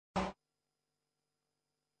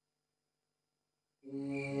The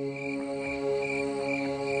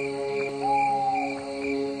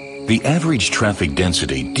average traffic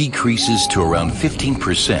density decreases to around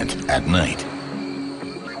 15% at night.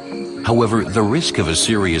 However, the risk of a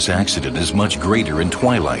serious accident is much greater in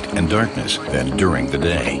twilight and darkness than during the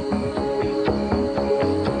day.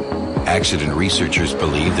 Accident researchers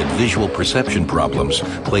believe that visual perception problems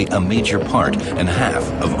play a major part in half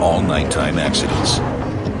of all nighttime accidents.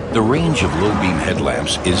 The range of low-beam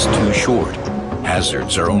headlamps is too short.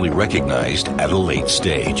 Hazards are only recognized at a late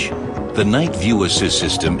stage. The Night View Assist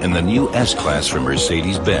system in the new S-Class from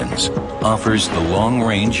Mercedes-Benz offers the long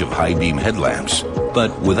range of high-beam headlamps,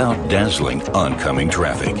 but without dazzling oncoming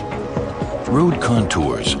traffic. Road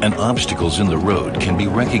contours and obstacles in the road can be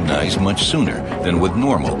recognized much sooner than with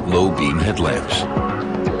normal low-beam headlamps.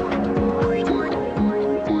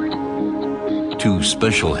 Two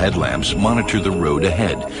special headlamps monitor the road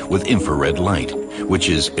ahead with infrared light, which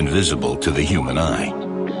is invisible to the human eye.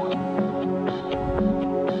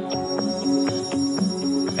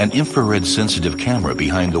 An infrared sensitive camera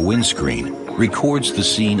behind the windscreen records the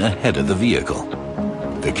scene ahead of the vehicle.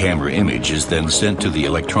 The camera image is then sent to the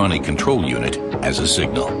electronic control unit as a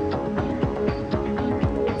signal.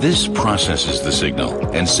 This processes the signal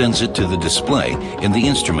and sends it to the display in the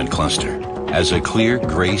instrument cluster as a clear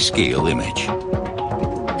grayscale image.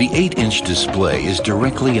 The 8-inch display is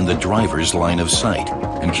directly in the driver's line of sight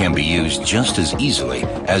and can be used just as easily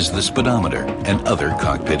as the speedometer and other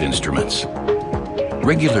cockpit instruments.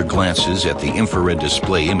 Regular glances at the infrared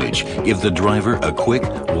display image give the driver a quick,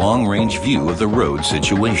 long-range view of the road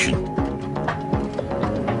situation.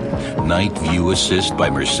 Night View Assist by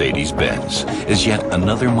Mercedes-Benz is yet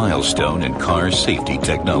another milestone in car safety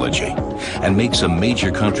technology and makes a major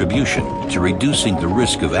contribution to reducing the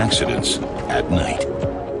risk of accidents at night.